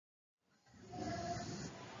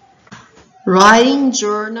Writing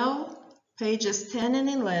Journal, pages 10 and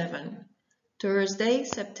 11, Thursday,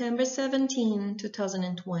 September 17,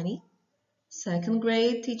 2020, second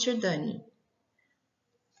grade, Teacher Dunny.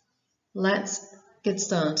 Let's get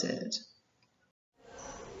started.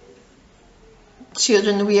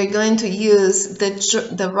 Children, we are going to use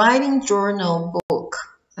the writing journal book.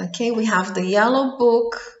 Okay, we have the yellow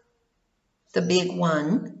book, the big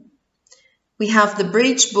one. We have the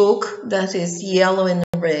bridge book that is yellow and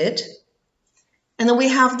red. And then we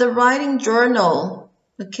have the writing journal,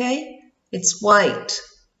 okay? It's white.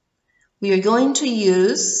 We are going to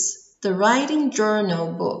use the writing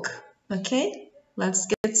journal book, okay? Let's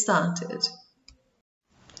get started.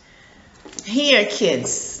 Here,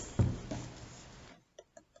 kids.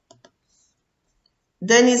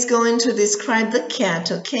 Then he's going to describe the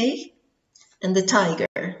cat, okay? And the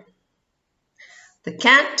tiger. The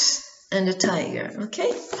cat and the tiger,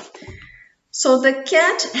 okay? So the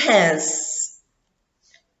cat has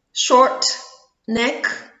short neck.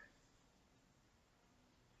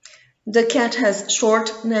 The cat has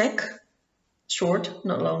short neck, short,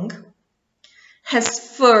 not long. Has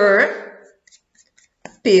fur,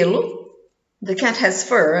 pelo. The cat has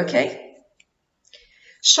fur, okay?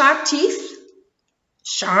 Sharp teeth,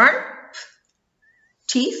 sharp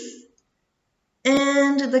teeth.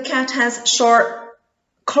 And the cat has short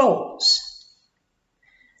claws.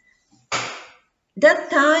 The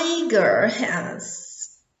tiger has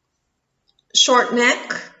short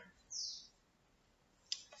neck,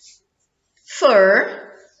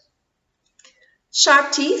 fur,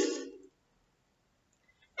 sharp teeth,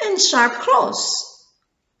 and sharp claws.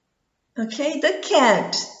 Okay, the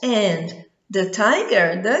cat and the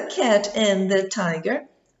tiger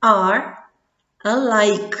are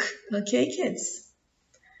alike. Okay, kids?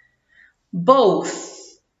 Both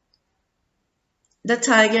the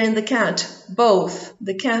tiger and the cat,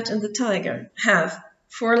 the cat and the tiger have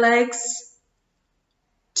 4 legs,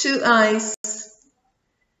 2 eyes,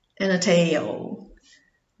 and a tail.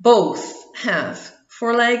 Both have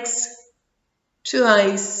 4 legs, 2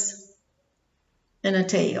 eyes, and a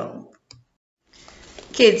tail.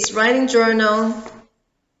 Kids, writing journal,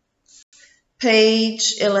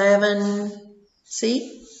 page 11,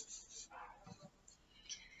 see?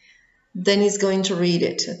 Then he's going to read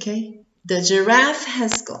it, okay? The giraffe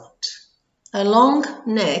has got a long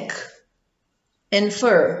neck and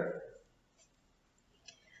fur.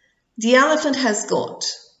 The elephant has got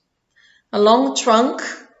a long trunk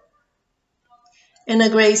and a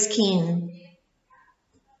gray skin.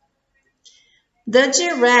 The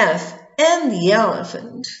giraffe and the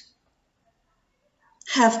elephant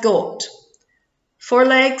have got 4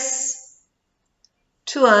 legs,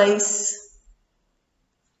 2 eyes,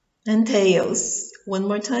 and tails. One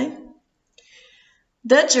more time.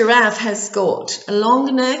 The giraffe has got a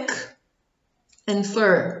long neck and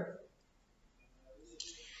fur.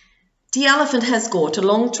 The elephant has got a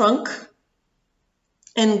long trunk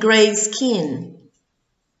and gray skin.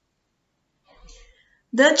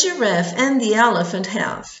 The giraffe and the elephant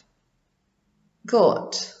have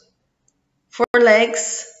got 4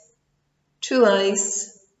 legs, 2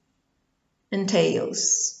 eyes, and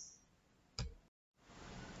tails.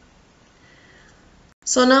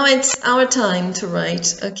 So now it's our time to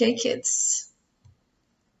write, okay, kids?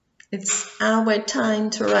 It's our time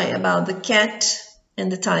to write about the cat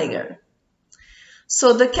and the tiger.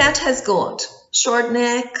 So the cat has got short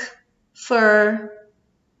neck, fur,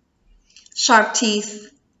 sharp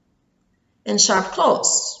teeth, and sharp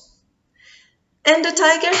claws. And the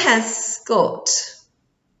tiger has got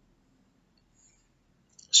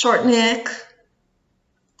short neck,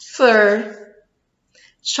 fur,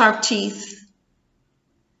 sharp teeth,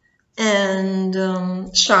 and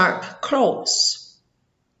sharp claws.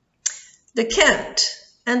 The cat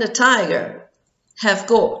and the tiger have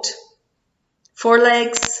got 4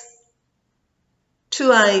 legs,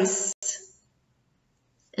 2 eyes,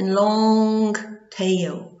 and long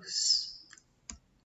tails.